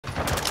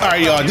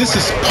Alright, y'all, this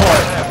is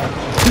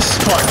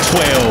part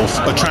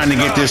 12 of trying to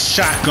get this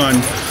shotgun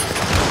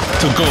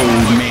to gold,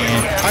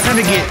 man.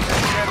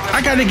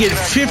 I gotta get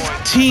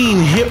 15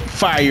 hip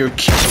fire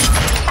kills.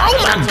 Oh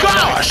my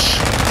gosh!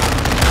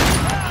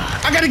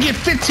 I gotta get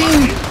 15.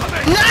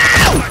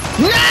 No!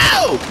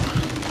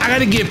 I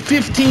gotta get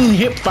 15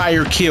 hip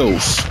fire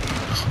kills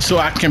so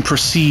I can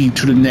proceed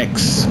to the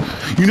next.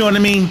 You know what I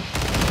mean?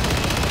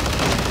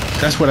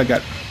 That's what I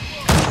got.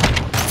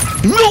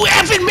 No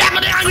effing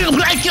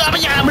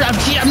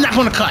I'm not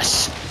gonna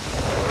cuss.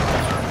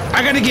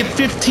 I gotta get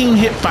 15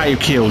 hip fire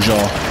kills, y'all.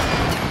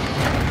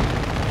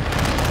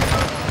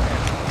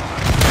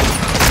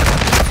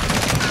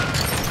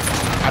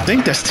 I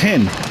think that's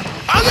 10.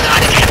 Oh,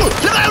 look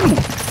at him!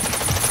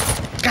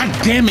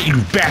 God damn it,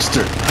 you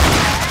bastard!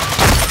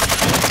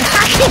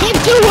 I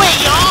can't do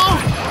it, y'all!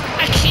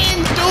 I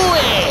can't do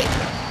it!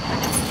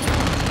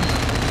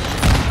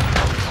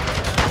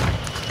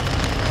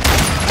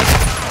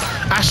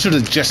 I should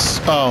have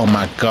just... Oh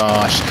my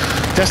gosh.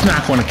 That's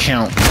not gonna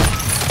count.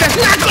 That's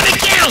not gonna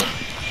count!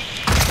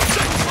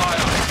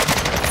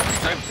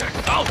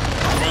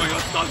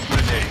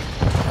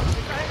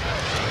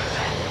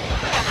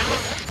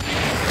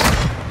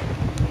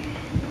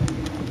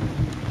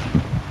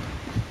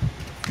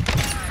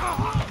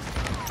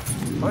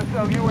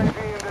 Hostile UAV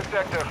in the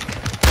sector.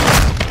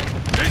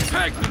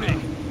 Impact me!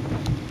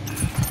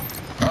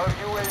 Our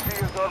UAV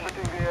is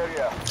orbiting the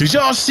area. Did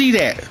y'all see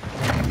that?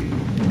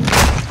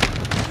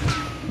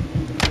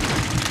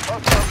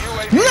 Hostile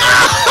UAV. No!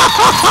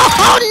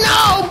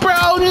 No,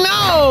 bro,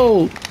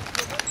 no!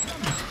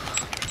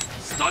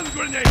 Stun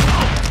grenade!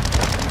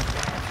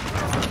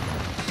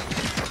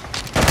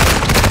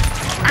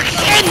 I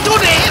can't do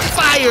the hip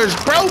fires,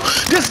 bro!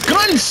 This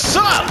gun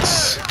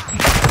sucks!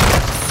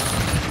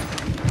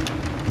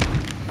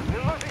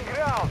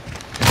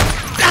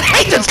 I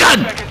hate this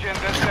gun!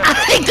 I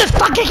hate this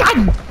fucking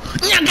gun!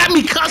 You got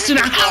me cussing.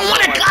 I don't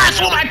want to cuss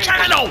on my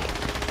channel!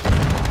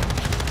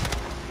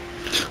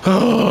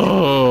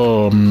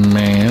 Oh,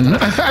 man.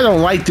 I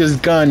don't like this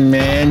gun,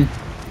 man.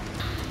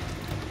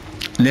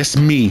 That's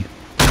me.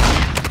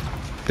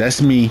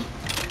 That's me.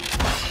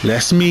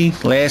 That's me.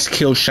 Last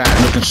kill shot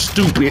looking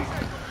stupid.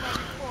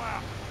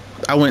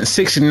 I went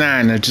 6 and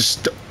 9.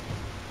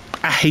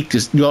 I hate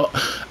this, y'all.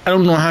 I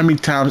don't know how many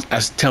times I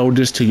tell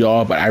this to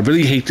y'all, but I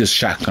really hate this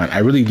shotgun. I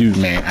really do,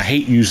 man. I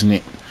hate using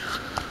it.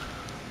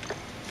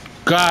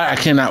 God, I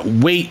cannot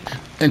wait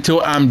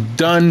until I'm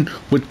done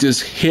with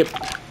this hip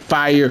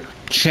fire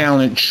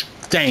challenge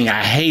thing.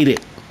 I hate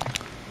it.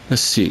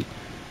 Let's see.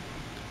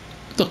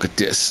 Look at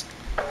this.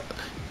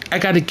 I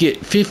gotta get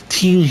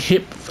 15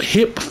 hip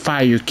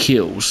fire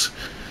kills.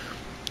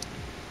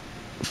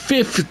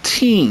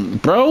 15,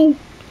 bro.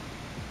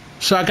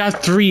 So I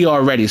got 3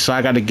 already, so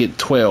I gotta get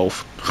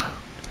 12.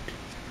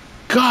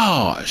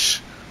 Gosh.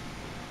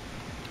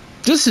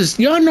 This is,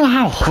 y'all know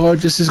how hard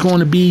this is going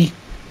to be?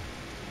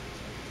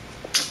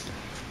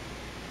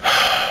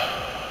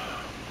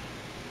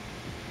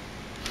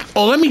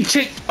 Oh, let me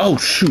check. Oh,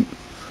 shoot.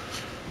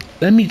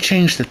 Let me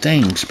change the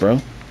things, bro.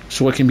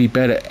 So it can be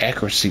better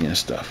accuracy and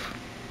stuff.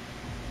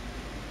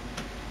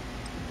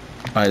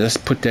 Alright, let's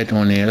put that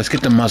on there. Let's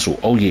get the muzzle.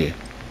 Oh, yeah.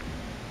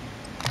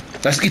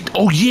 Let's get,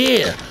 oh,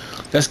 yeah.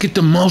 Let's get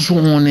the muzzle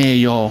on there,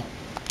 y'all.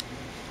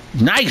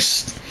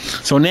 Nice.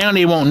 So now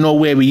they won't know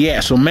where we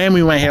at. So man,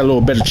 we might have a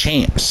little better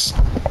chance.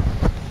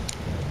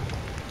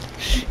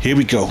 Here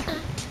we go.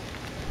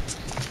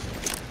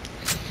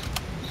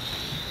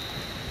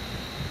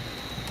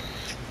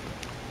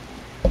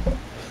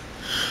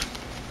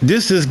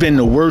 This has been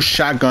the worst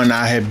shotgun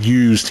I have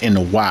used in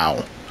a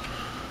while.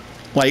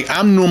 Like,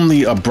 I'm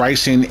normally a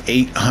Bryson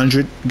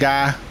 800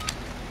 guy,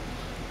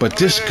 but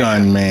this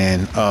gun,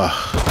 man, I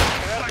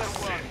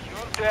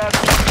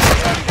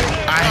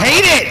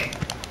hate it!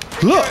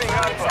 Look!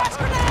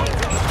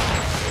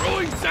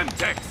 Throwing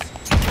Semtex!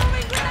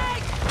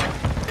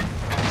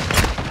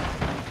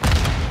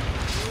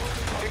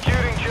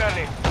 Securing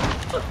Charlie.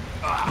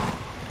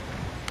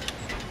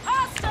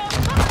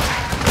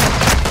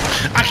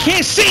 I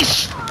can't see!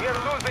 We are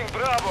losing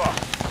Bravo.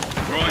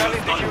 Throwing a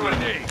stun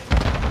grenade!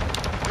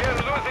 We are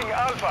losing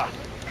Alpha.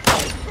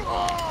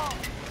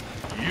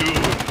 You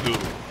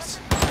lose.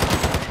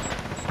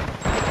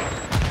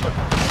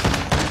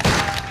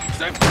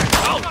 Semtex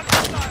out!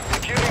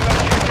 Securing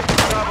objective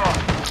Bravo.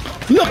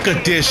 Look at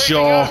this,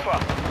 y'all.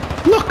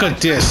 Look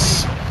at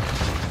this.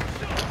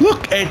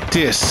 Look at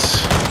this.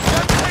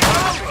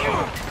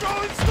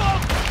 Throwing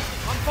smoke!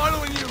 I'm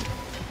following you!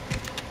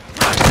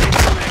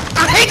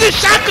 I hate this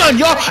shotgun,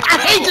 y'all. I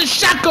hate this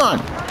shotgun.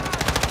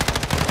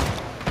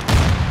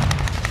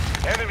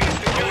 Enemy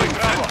securing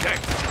Bravo.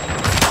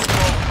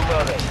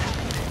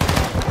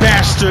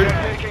 Bastard.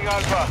 Taking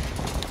Alpha.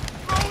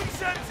 Throwing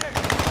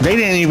Semtex! They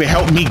didn't even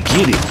help me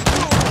get it.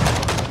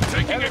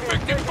 Taking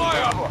effective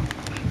fire!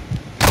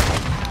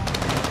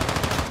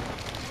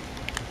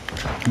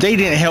 They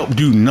didn't help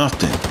do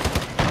nothing.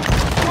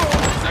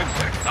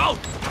 Semtex out!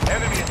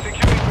 Enemy is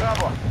securing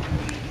Bravo.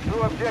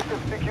 2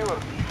 objectives secure.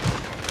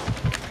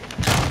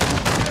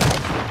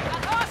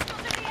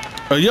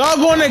 Are y'all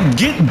gonna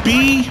get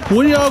B?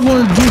 What are y'all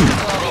gonna do?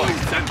 Throwing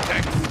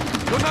Semtex.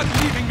 You're not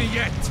leaving me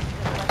yet.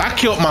 I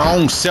killed my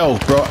own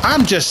self, bro.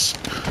 I'm just...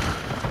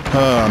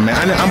 Oh,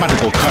 man. I'm about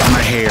to go cut my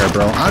hair,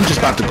 bro. I'm just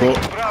about to go...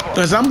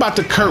 Because I'm about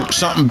to curb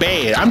something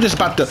bad. I'm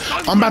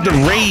about to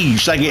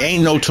rage like it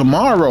ain't no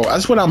tomorrow.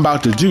 That's what I'm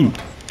about to do.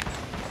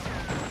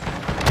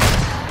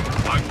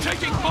 I'm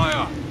taking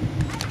fire.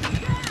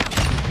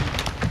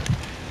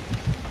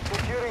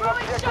 Securing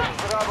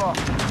objective Bravo.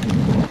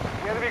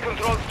 The enemy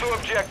controls 2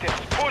 objectives.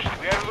 Push.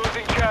 We are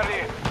losing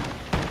Charlie.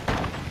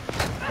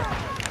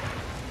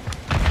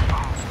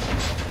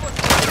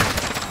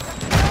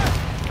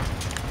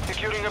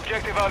 Securing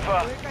objective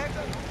Alpha.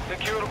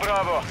 Secure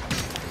Bravo.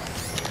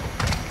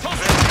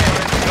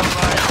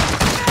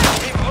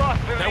 We've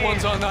lost the That lead.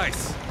 one's on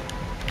ice.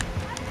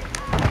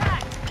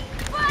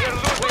 We are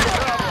losing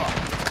Bravo.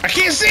 I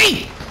can't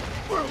see!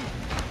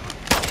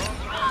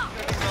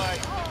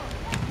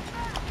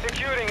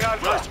 Securing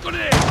Alpha. Flash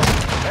grenade.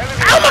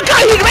 Enemy. Oh my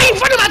god, he's right in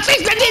front of my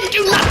face! I didn't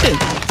do nothing!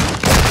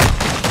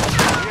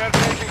 We are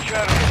taking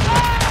Charlie.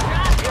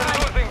 We are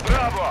losing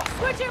Bravo.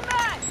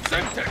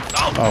 Semtex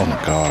out. Oh my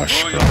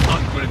gosh, Throw bro. your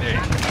stun grenade.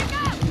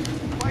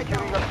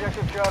 Securing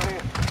objective Charlie.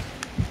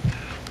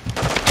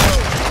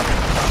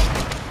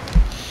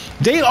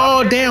 They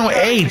all down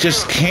A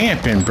just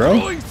camping, bro.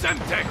 Throwing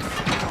Semtex.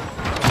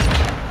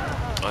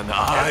 An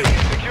eye. Enemy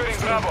securing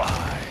Bravo.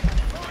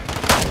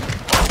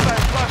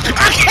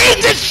 I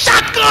hate this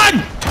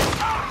shotgun!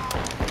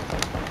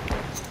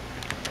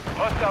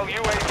 Hostile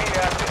UAV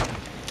active.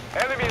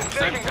 Enemy is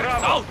taking Semtex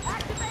Bravo. out.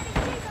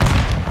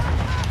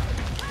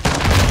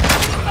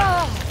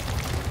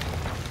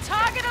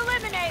 Target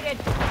eliminated.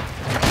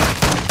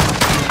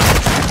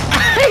 I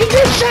hate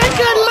this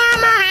shotgun,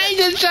 mama! I hate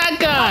this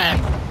shotgun!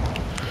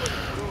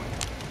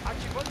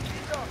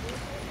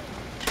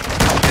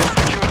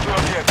 Secure 2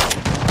 objectives.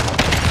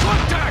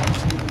 Contact.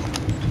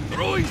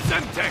 Throwing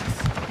Semtex.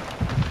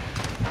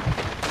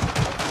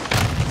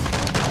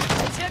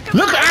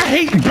 Look, I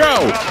hate,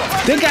 bro.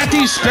 They got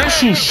these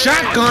special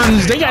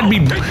shotguns. They gotta be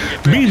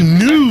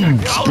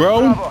noobs,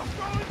 bro. Bravo.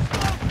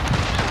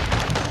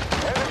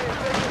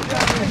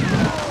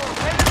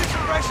 Enemy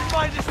suppression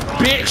mine destroyed.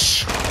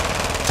 Bitch.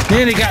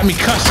 Then they got me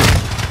cussing.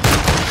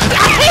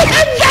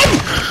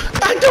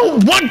 I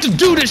don't want to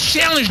do this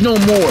challenge no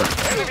more.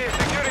 Enemy is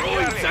securing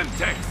Throwing Charlie.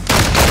 Semtex.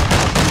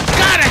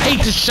 God, I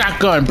hate this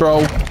shotgun, bro.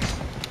 We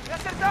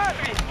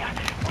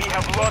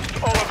have lost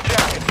all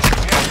objectives.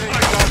 We are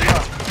taking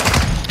Alpha.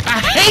 I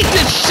hate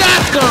this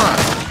shotgun.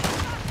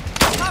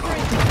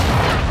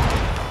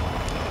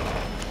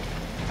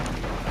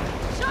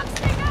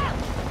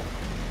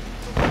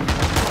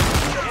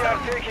 We are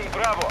taking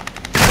Bravo.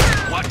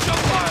 Watch your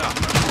fire.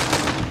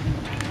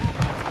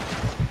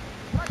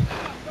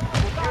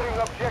 Securing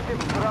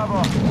objective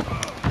Bravo.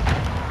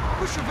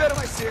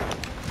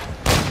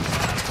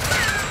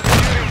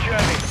 Securing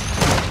Charlie.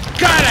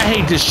 God, I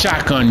hate this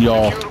shotgun,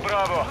 y'all. Secure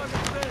Bravo.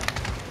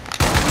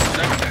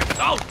 Semtex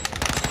out.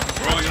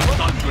 Throw your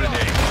stun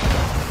grenade.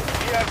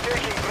 We are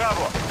taking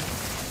Bravo.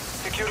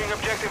 Securing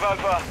objective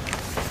Alpha.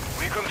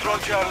 We control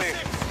Charlie.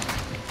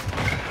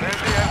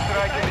 Friendly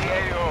airstrike in the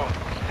AO.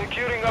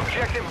 Securing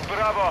objective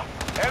Bravo.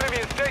 Enemy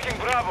is taking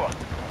Bravo. Our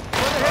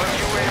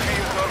UAV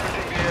is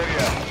orbiting the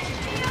area.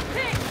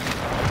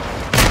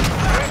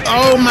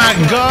 Oh my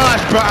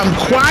gosh, bro. I'm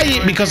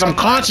quiet because I'm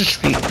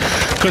concentrating.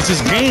 Because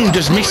this game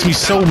just makes me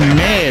so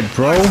mad,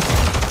 bro.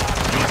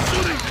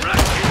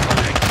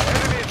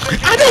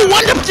 I don't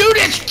want to do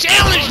this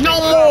challenge no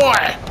more.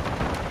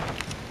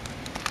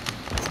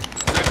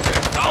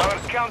 Our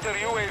counter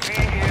UAV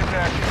is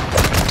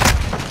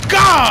active.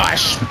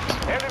 Gosh.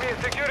 Enemy is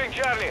securing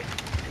Charlie.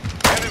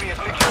 Enemy is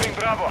securing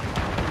Bravo.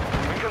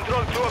 We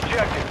control 2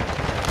 objectives.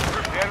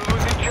 We are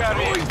losing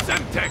Charlie. Throwing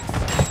Semtex.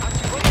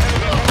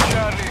 Enemy on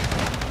Charlie.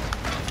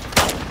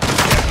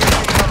 We are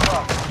taking Alpha.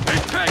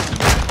 Impact.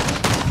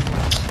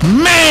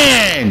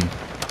 Man.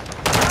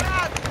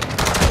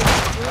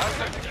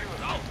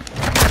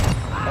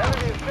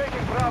 Enemy is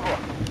taking Bravo.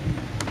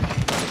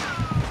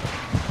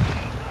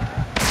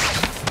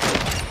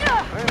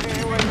 Friendly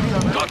UAV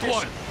on Got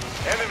one.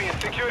 Enemy is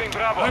securing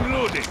Bravo. I'm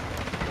loading.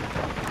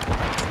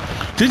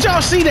 Did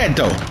y'all see that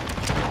though?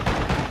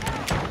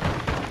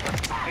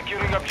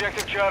 Securing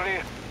objective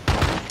Charlie.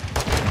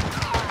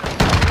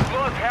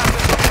 Lost half the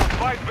field.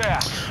 Fight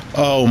back.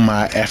 Oh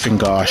my effing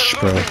gosh,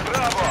 bro. Losing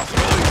Bravo.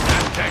 Throwing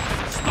Semtex.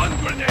 Stun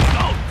grenade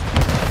out.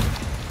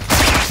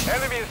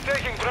 Enemy is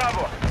taking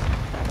Bravo.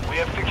 We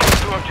have secured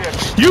 2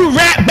 objectives. You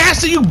rat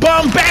bastard, you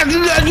bum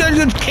bastard,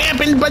 you're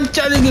camping, but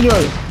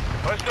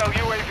Hostile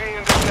UAV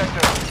in the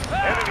sector.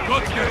 Enemy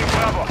Good securing kill.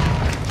 Bravo.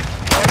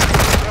 Enemy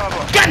Bravo.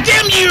 God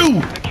damn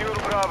you! Secure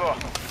Bravo.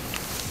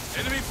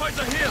 Enemy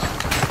fighter here.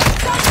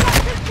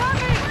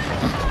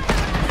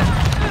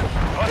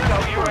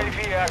 Hostile UAV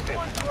active.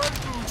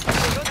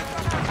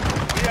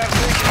 We are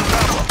taking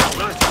Bravo.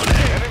 Flash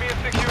grenade. Enemy is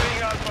securing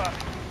Alpha.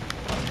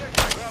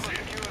 Bravo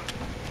secure.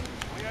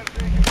 We are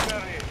taking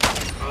Charlie.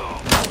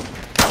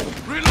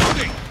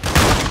 Reloading.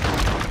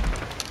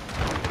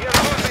 We are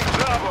losing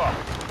Bravo.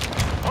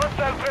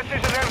 Hostile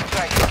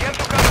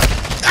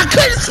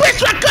couldn't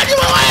switch my gun,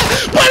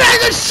 but I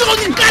just saw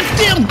the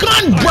goddamn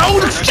gun, bro.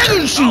 The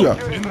second shooter.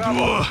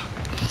 Endure.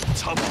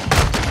 Top.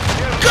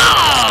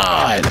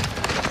 God!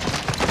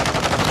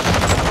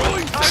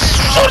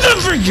 Shoot the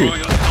freaking!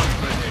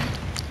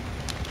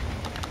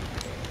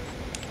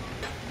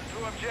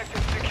 Two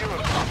objectives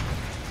secured.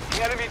 The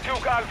enemy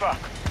took Alpha.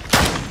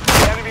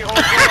 The enemy holds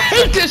I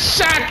hate this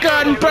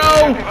shotgun,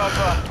 bro.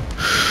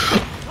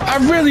 I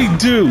really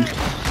do.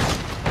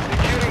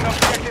 securing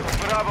objective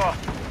Bravo.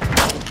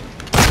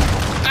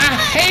 I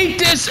hate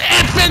this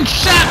effing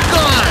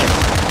shotgun.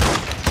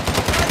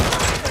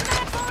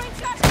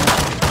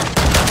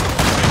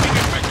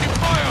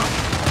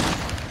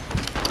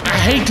 I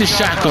hate this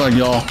shotgun,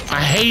 y'all.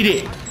 I hate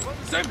it.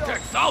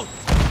 Semtex out.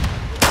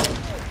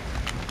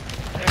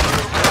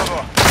 Secure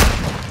Bravo.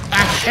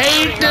 I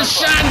hate this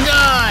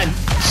shotgun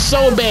so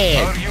Our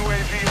bad.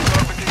 UAV is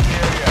orbiting the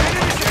area.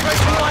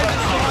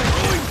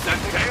 Throwing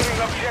Semtex. Securing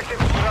objective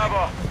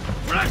Bravo.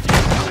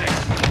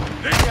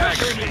 Detect.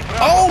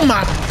 Oh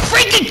my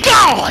freaking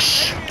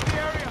gosh!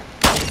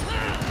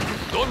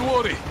 Don't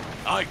worry.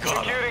 I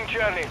got it. Securing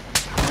Charlie.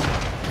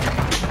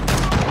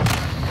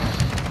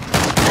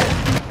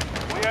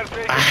 We are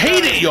taking I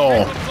hate it,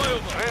 y'all.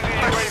 friendly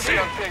UAV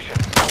on station.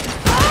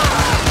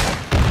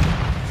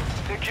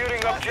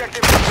 Securing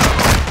objective Bravo.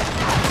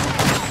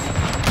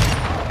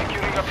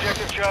 Securing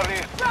objective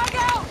Charlie. Frag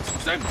out!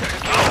 Semtex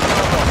Bravo.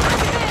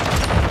 out.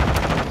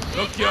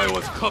 Lucky I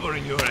was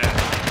covering your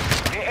ass.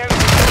 The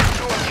enemy has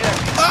two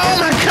objectives. Oh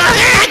my god,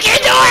 I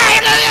can't do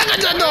it! I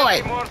can't do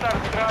it! Mortar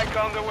strike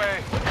on the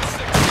way.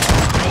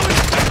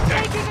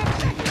 Taking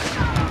objective.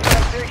 We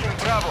are taking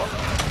Bravo.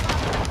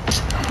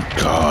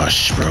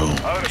 Gosh, bro.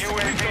 Our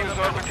UAV is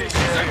orbiting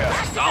the area.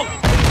 Out.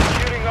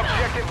 Securing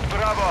objective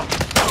Bravo.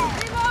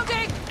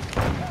 Reloading!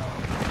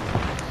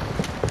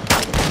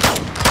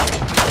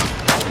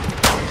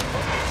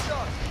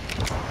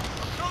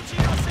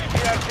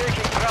 We are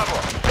taking Bravo.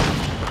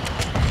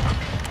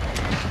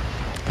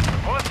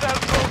 Hostile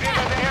pulled in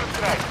on the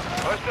airstrike.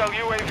 Hostile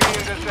UAV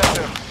in the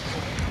center.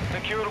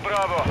 Secure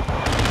Bravo.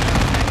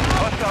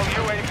 Hostile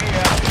UAV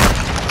active.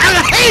 I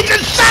hate the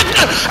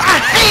shotgun! I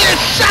hate the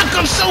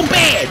shotgun so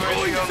bad!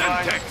 Throwing UAV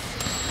online. Semtex.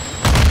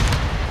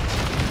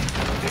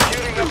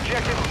 Securing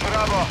objective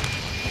Bravo.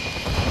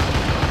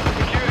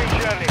 Securing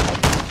Charlie.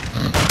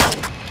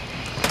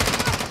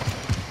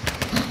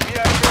 We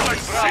are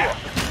taking Bravo.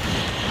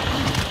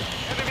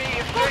 Enemy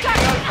is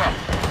taking Alpha.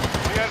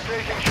 We are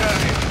taking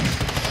Charlie.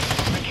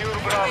 Secure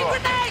Bravo.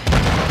 Grenade!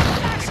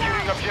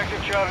 Securing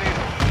objective Charlie.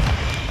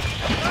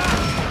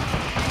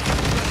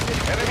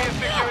 Enemy is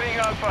securing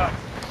Alpha.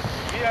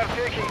 We are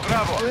taking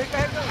Bravo.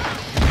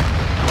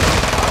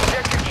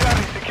 Objective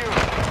Charlie secure.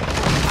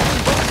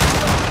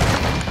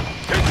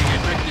 Taking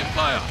effective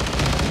fire.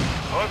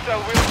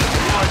 Hostile will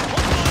deployed.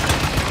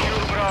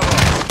 Secure Bravo.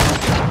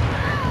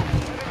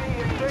 Enemy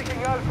is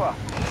taking Alpha.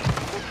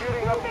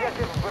 Securing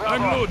objective Bravo.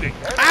 Unloading.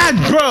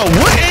 Bro,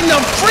 what in the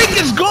freak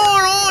is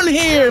going on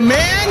here,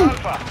 man?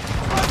 Alpha.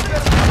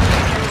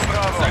 Secure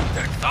Bravo.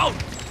 Semtex out.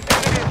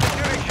 Enemy is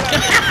securing Charlie.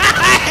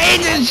 I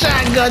hate this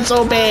shotgun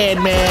so bad,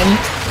 man. We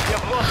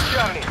have lost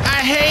Charlie.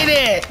 I hate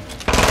it.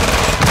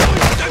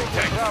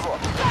 Semtex. Bravo.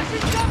 Flash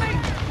is coming!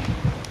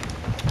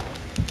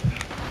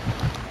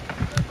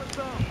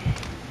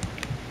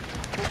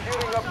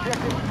 Securing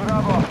objective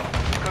Bravo.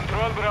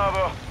 Control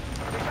Bravo.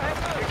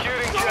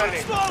 Securing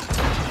Charlie.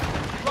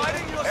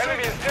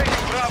 Enemy is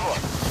taking Bravo.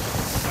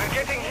 We're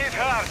getting hit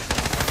hard.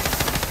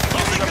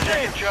 Securing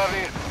objective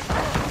Charlie.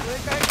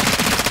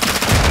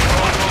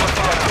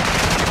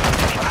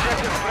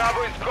 Objective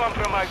Bravo is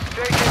compromised.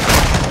 Take it.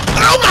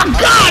 Oh my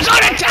gosh!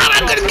 All the time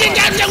I'm gonna get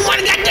that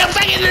one goddamn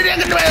fucking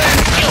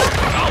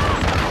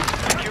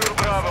Secure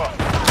Bravo.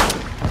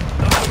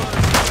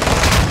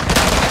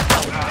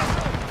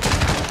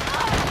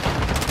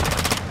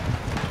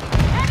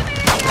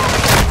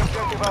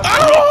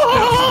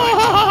 Oh!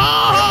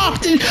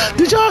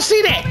 Did y'all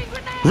see that?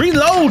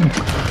 Reload,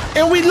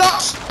 and we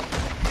lost.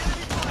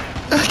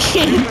 I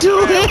can't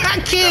do it. I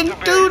can't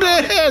do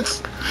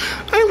this.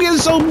 I'm getting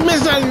so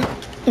missed.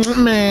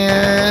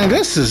 Man,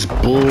 this is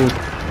bull.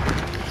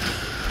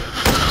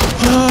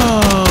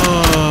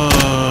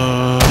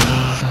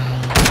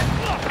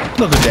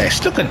 Look at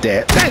that. Look at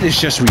that. That is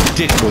just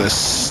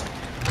ridiculous.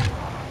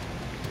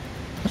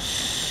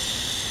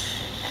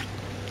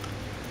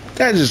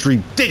 That is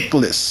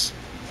ridiculous.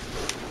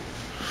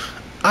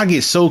 I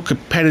get so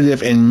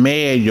competitive and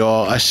mad,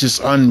 y'all. It's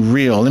just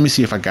unreal. Let me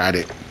see if I got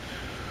it.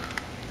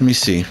 Let me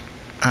see.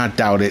 I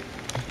doubt it.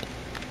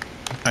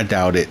 I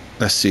doubt it.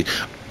 Let's see.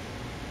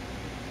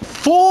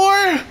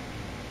 4?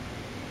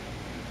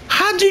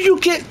 How do you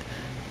get...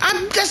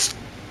 I'm just...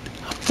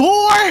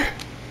 4?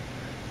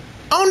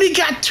 Only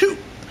got 2.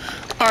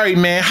 All right,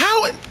 man.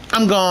 How...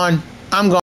 I'm gone. I'm gone.